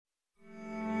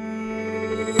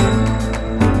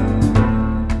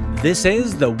This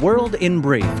is The World in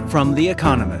Brief from The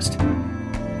Economist.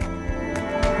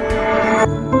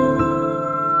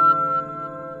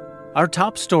 Our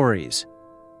top stories.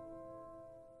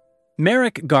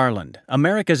 Merrick Garland,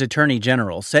 America's Attorney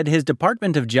General, said his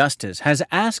Department of Justice has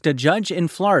asked a judge in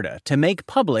Florida to make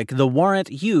public the warrant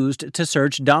used to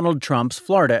search Donald Trump's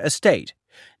Florida estate.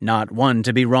 Not one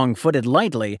to be wrong-footed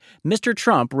lightly, Mr.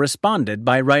 Trump responded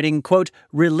by writing, quote,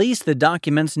 "Release the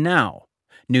documents now."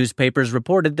 Newspapers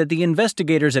reported that the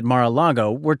investigators at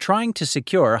Mar-a-Lago were trying to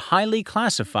secure highly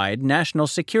classified national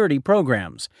security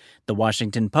programs. The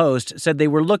Washington Post said they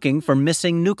were looking for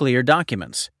missing nuclear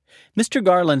documents. Mr.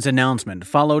 Garland's announcement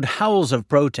followed howls of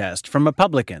protest from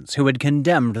Republicans who had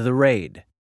condemned the raid.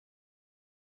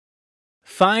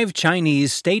 5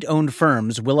 Chinese state-owned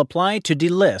firms will apply to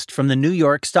delist from the New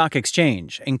York Stock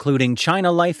Exchange, including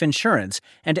China Life Insurance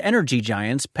and energy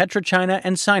giants PetroChina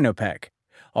and Sinopec.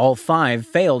 All 5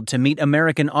 failed to meet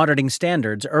American auditing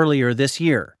standards earlier this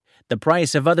year. The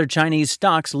price of other Chinese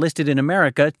stocks listed in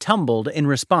America tumbled in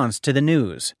response to the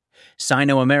news.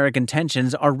 Sino-American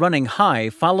tensions are running high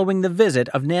following the visit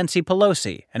of Nancy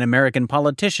Pelosi, an American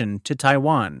politician, to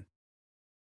Taiwan.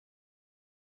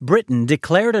 Britain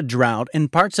declared a drought in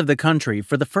parts of the country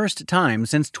for the first time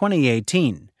since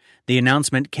 2018. The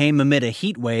announcement came amid a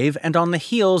heat wave and on the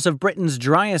heels of Britain's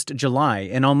driest July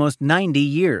in almost 90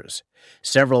 years.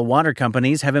 Several water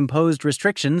companies have imposed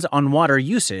restrictions on water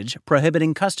usage,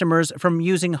 prohibiting customers from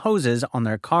using hoses on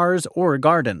their cars or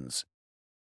gardens.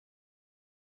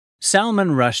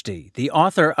 Salman Rushdie, the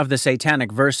author of the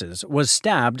Satanic Verses, was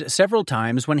stabbed several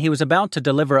times when he was about to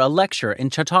deliver a lecture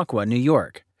in Chautauqua, New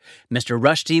York. Mr.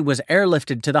 Rushdie was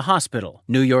airlifted to the hospital.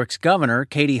 New York's governor,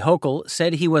 Katie Hochul,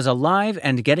 said he was alive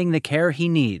and getting the care he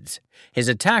needs. His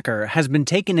attacker has been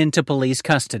taken into police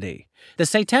custody. The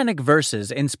Satanic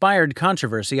Verses inspired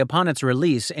controversy upon its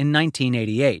release in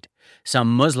 1988.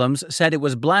 Some Muslims said it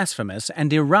was blasphemous,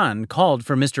 and Iran called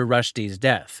for Mr. Rushdie's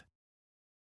death.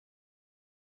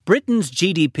 Britain's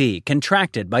GDP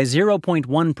contracted by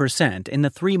 0.1% in the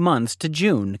 3 months to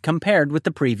June compared with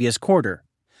the previous quarter.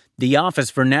 The Office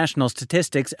for National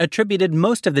Statistics attributed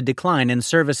most of the decline in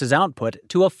services output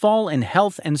to a fall in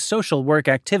health and social work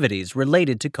activities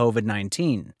related to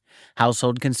COVID-19.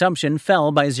 Household consumption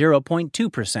fell by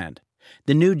 0.2%.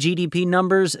 The new GDP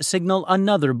numbers signal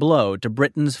another blow to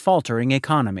Britain's faltering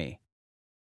economy.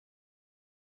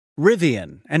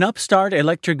 Rivian, an upstart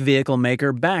electric vehicle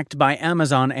maker backed by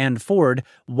Amazon and Ford,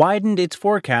 widened its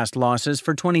forecast losses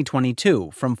for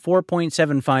 2022 from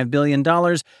 $4.75 billion to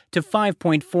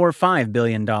 $5.45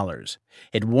 billion.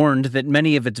 It warned that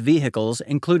many of its vehicles,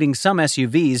 including some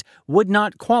SUVs, would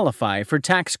not qualify for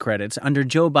tax credits under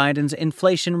Joe Biden's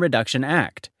Inflation Reduction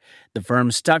Act. The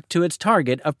firm stuck to its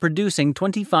target of producing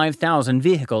 25,000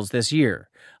 vehicles this year.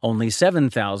 Only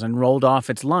 7,000 rolled off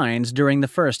its lines during the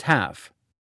first half.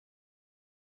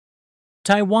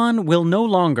 Taiwan will no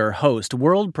longer host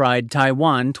World Pride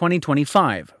Taiwan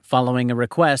 2025, following a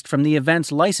request from the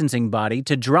event's licensing body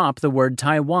to drop the word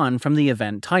Taiwan from the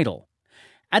event title.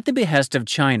 At the behest of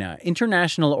China,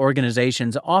 international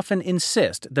organizations often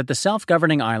insist that the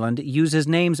self-governing island uses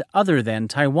names other than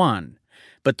Taiwan.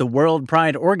 But the World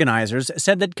Pride organizers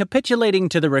said that capitulating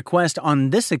to the request on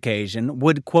this occasion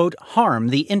would, quote, harm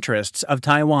the interests of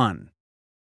Taiwan.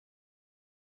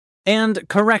 And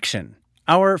correction.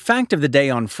 Our fact of the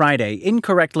day on Friday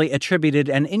incorrectly attributed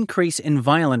an increase in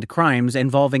violent crimes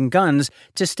involving guns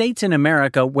to states in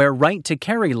America where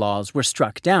right-to-carry laws were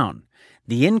struck down.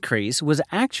 The increase was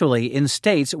actually in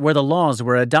states where the laws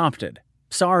were adopted.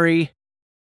 Sorry.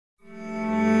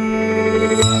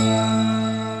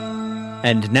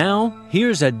 And now,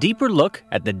 here's a deeper look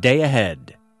at the day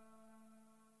ahead.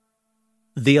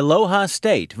 The Aloha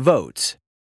State votes.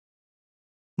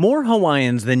 More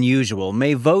Hawaiians than usual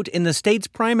may vote in the state's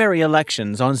primary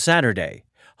elections on Saturday.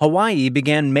 Hawaii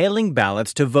began mailing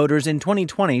ballots to voters in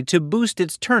 2020 to boost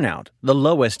its turnout, the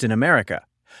lowest in America.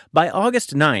 By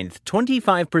August 9th,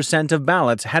 25% of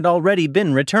ballots had already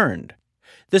been returned.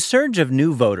 The surge of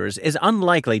new voters is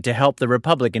unlikely to help the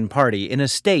Republican Party in a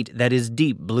state that is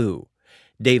deep blue.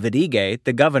 David Ige,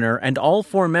 the governor, and all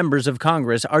 4 members of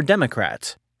Congress are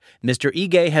Democrats. Mr.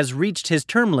 Ige has reached his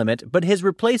term limit, but his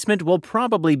replacement will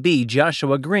probably be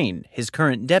Joshua Green, his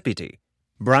current deputy.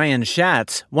 Brian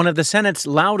Schatz, one of the Senate's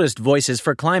loudest voices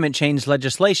for climate change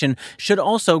legislation, should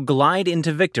also glide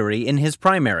into victory in his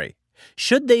primary.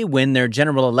 Should they win their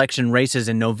general election races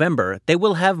in November, they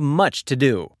will have much to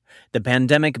do. The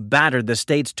pandemic battered the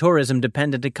state's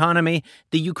tourism-dependent economy,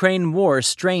 the Ukraine war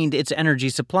strained its energy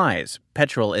supplies,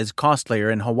 petrol is costlier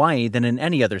in Hawaii than in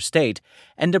any other state,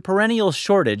 and a perennial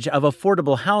shortage of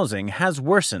affordable housing has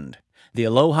worsened. The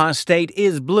Aloha State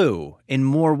is blue in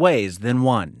more ways than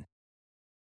one.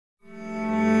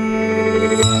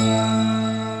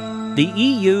 The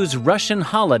EU's Russian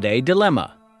holiday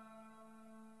dilemma.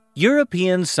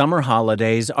 European summer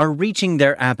holidays are reaching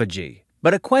their apogee,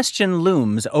 but a question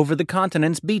looms over the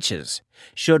continent's beaches.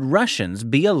 Should Russians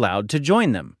be allowed to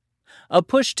join them? A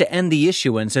push to end the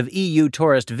issuance of EU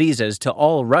tourist visas to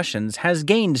all Russians has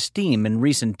gained steam in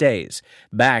recent days,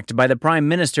 backed by the prime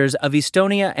ministers of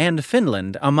Estonia and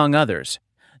Finland, among others.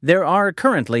 There are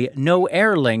currently no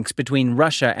air links between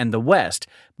Russia and the West,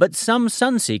 but some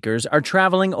sunseekers are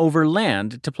traveling over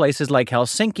land to places like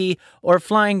Helsinki or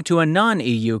flying to a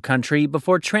non-EU country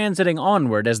before transiting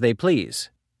onward as they please.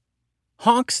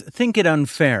 Hawks think it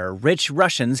unfair rich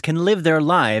Russians can live their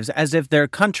lives as if their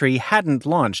country hadn't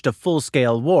launched a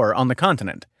full-scale war on the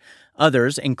continent.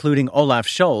 Others, including Olaf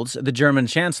Scholz, the German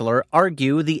chancellor,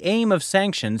 argue the aim of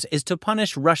sanctions is to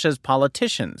punish Russia's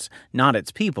politicians, not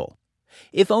its people.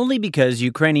 If only because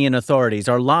Ukrainian authorities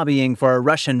are lobbying for a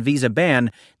Russian visa ban,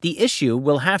 the issue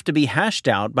will have to be hashed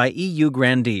out by EU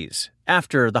grandees,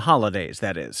 after the holidays,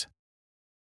 that is.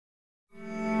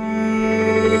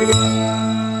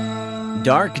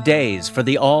 Dark days for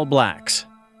the All Blacks.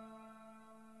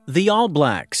 The All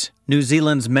Blacks, New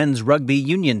Zealand's men's rugby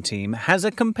union team, has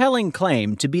a compelling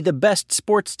claim to be the best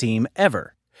sports team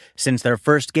ever. Since their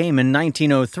first game in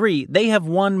 1903, they have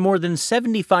won more than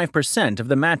 75% of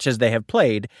the matches they have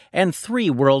played and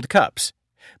 3 World Cups.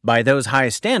 By those high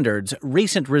standards,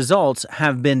 recent results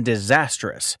have been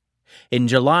disastrous. In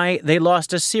July, they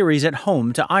lost a series at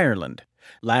home to Ireland.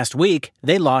 Last week,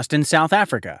 they lost in South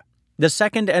Africa. The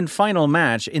second and final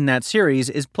match in that series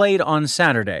is played on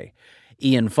Saturday.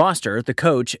 Ian Foster, the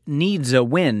coach, needs a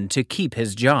win to keep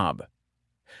his job.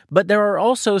 But there are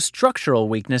also structural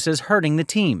weaknesses hurting the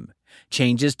team.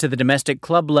 Changes to the domestic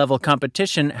club-level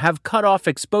competition have cut off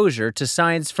exposure to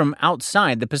sides from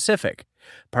outside the Pacific.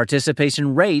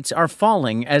 Participation rates are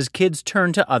falling as kids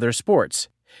turn to other sports.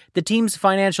 The team's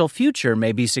financial future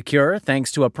may be secure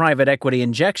thanks to a private equity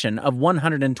injection of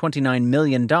 $129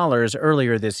 million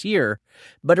earlier this year,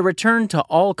 but a return to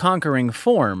all-conquering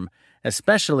form,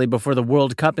 especially before the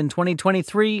World Cup in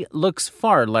 2023, looks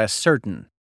far less certain.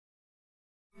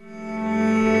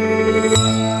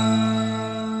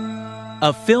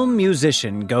 A film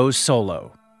musician goes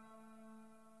solo.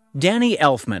 Danny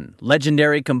Elfman,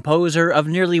 legendary composer of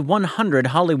nearly 100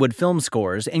 Hollywood film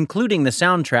scores, including the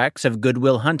soundtracks of Good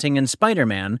Will Hunting and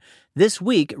Spider-Man, this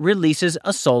week releases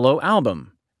a solo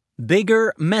album.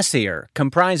 Bigger, Messier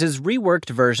comprises reworked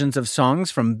versions of songs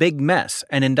from Big Mess,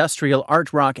 an industrial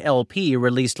art rock LP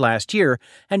released last year,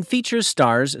 and features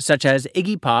stars such as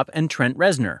Iggy Pop and Trent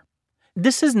Reznor.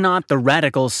 This is not the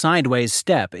radical sideways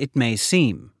step it may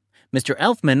seem. Mr.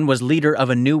 Elfman was leader of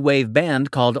a new wave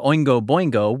band called Oingo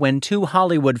Boingo when 2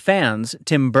 Hollywood fans,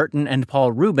 Tim Burton and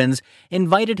Paul Rubens,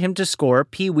 invited him to score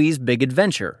Pee-wee's Big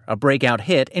Adventure, a breakout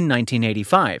hit in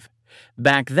 1985.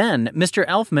 Back then, Mr.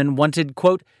 Elfman wanted,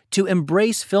 quote, to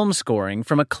embrace film scoring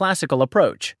from a classical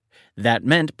approach. That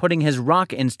meant putting his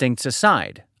rock instincts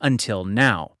aside, until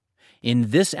now. In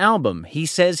this album, he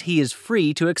says he is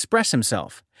free to express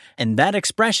himself. And that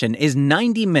expression is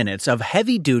 90 minutes of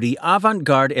heavy-duty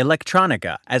avant-garde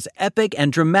electronica, as epic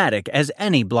and dramatic as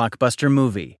any blockbuster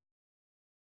movie.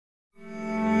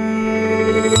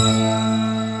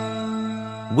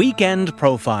 Weekend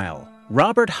Profile.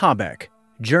 Robert Habeck,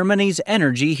 Germany's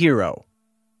energy hero.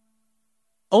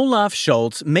 Olaf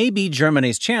Scholz may be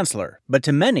Germany's chancellor, but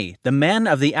to many, the man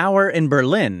of the hour in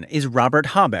Berlin is Robert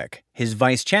Habeck, his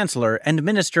vice-chancellor and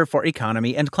minister for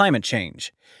economy and climate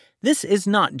change. This is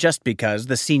not just because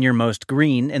the senior-most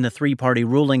Green in the 3-party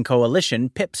ruling coalition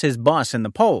pips his boss in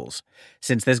the polls.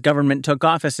 Since this government took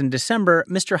office in December,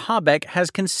 Mr. Habeck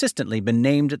has consistently been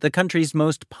named the country's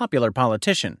most popular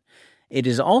politician. It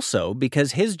is also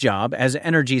because his job as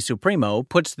Energy Supremo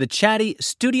puts the chatty,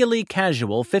 studially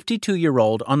casual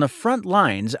 52-year-old on the front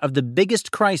lines of the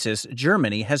biggest crisis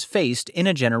Germany has faced in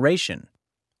a generation.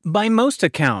 By most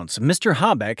accounts, Mr.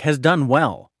 Habeck has done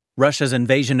well. Russia's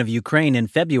invasion of Ukraine in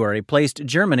February placed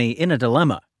Germany in a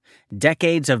dilemma.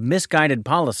 Decades of misguided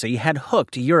policy had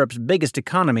hooked Europe's biggest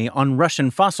economy on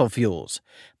Russian fossil fuels.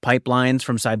 Pipelines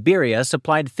from Siberia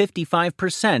supplied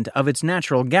 55% of its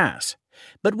natural gas.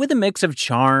 But with a mix of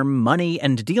charm, money,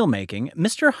 and deal-making,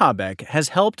 Mr. Habeck has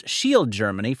helped shield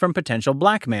Germany from potential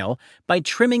blackmail by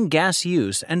trimming gas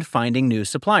use and finding new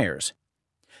suppliers.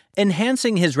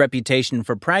 Enhancing his reputation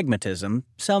for pragmatism,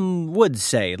 some would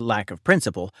say lack of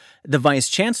principle, the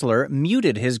vice-chancellor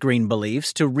muted his green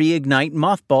beliefs to reignite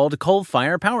mothballed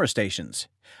coal-fired power stations.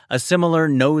 A similar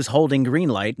nose-holding green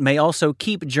light may also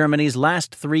keep Germany's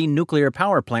last 3 nuclear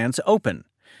power plants open.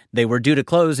 They were due to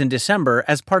close in December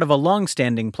as part of a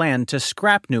long-standing plan to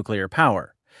scrap nuclear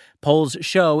power. Polls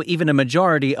show even a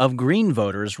majority of Green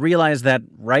voters realize that,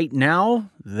 right now,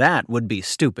 that would be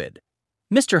stupid.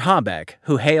 Mr. Habeck,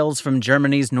 who hails from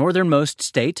Germany's northernmost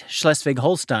state,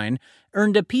 Schleswig-Holstein,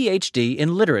 earned a Ph.D.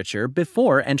 in literature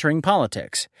before entering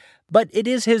politics. But it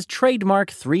is his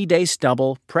trademark 3-day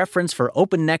stubble, preference for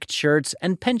open-necked shirts,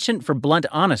 and penchant for blunt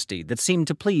honesty that seem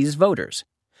to please voters.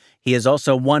 He has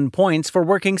also won points for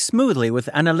working smoothly with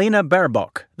Annalena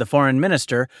Baerbock, the foreign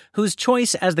minister, whose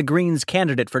choice as the Greens'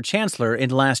 candidate for chancellor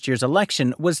in last year's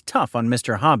election was tough on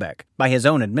Mr. Habeck, by his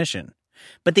own admission.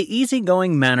 But the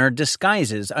easygoing manner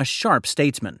disguises a sharp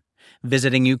statesman.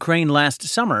 Visiting Ukraine last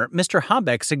summer, Mr.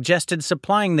 Habeck suggested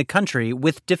supplying the country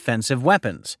with defensive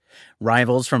weapons.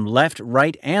 Rivals from left,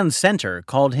 right, and center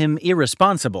called him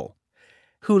irresponsible.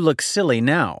 Who looks silly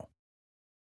now?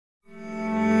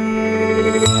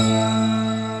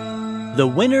 The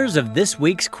winners of this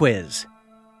week's quiz.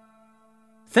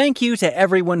 Thank you to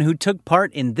everyone who took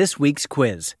part in this week's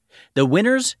quiz. The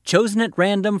winners, chosen at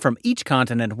random from each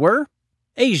continent, were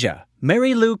Asia,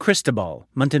 Mary Lou Cristobal,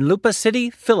 Muntinlupa City,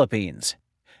 Philippines.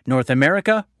 North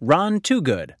America, Ron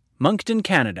Toogood, Moncton,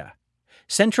 Canada.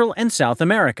 Central and South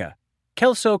America,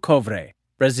 Kelso Kovre,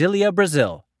 Brasilia,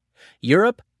 Brazil.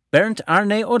 Europe, Bernd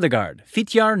Arne Odegaard,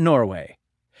 Fitjar, Norway.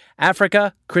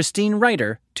 Africa, Christine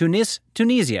Reiter, Tunis,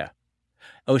 Tunisia.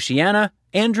 Oceania,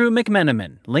 Andrew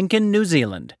McMenamin, Lincoln, New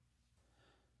Zealand.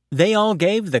 They all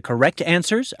gave the correct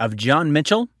answers of John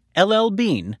Mitchell, L.L.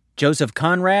 Bean, Joseph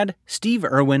Conrad, Steve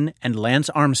Irwin, and Lance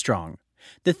Armstrong.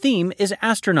 The theme is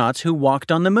astronauts who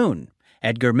walked on the moon: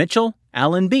 Edgar Mitchell,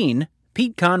 Alan Bean,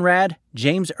 Pete Conrad,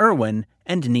 James Irwin,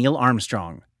 and Neil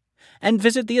Armstrong. And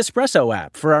visit the Espresso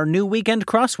app for our new weekend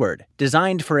crossword,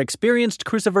 designed for experienced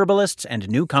cruciverbalists and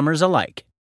newcomers alike.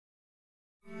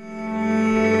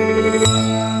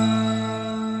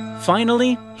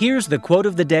 Finally, here's the quote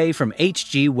of the day from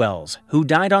H.G. Wells, who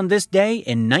died on this day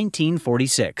in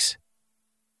 1946.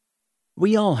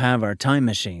 We all have our time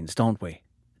machines, don't we?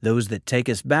 Those that take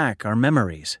us back are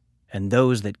memories, and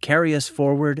those that carry us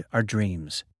forward are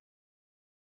dreams.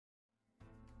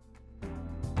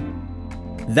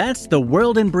 That's The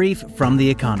World in Brief from The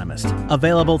Economist,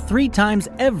 available 3 times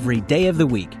every day of the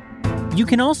week. You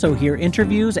can also hear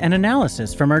interviews and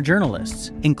analysis from our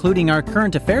journalists, including our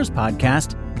current affairs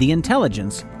podcast, The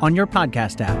Intelligence, on your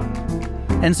podcast app.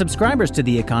 And subscribers to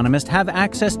The Economist have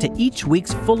access to each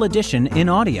week's full edition in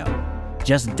audio.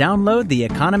 Just download the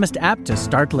Economist app to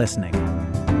start listening.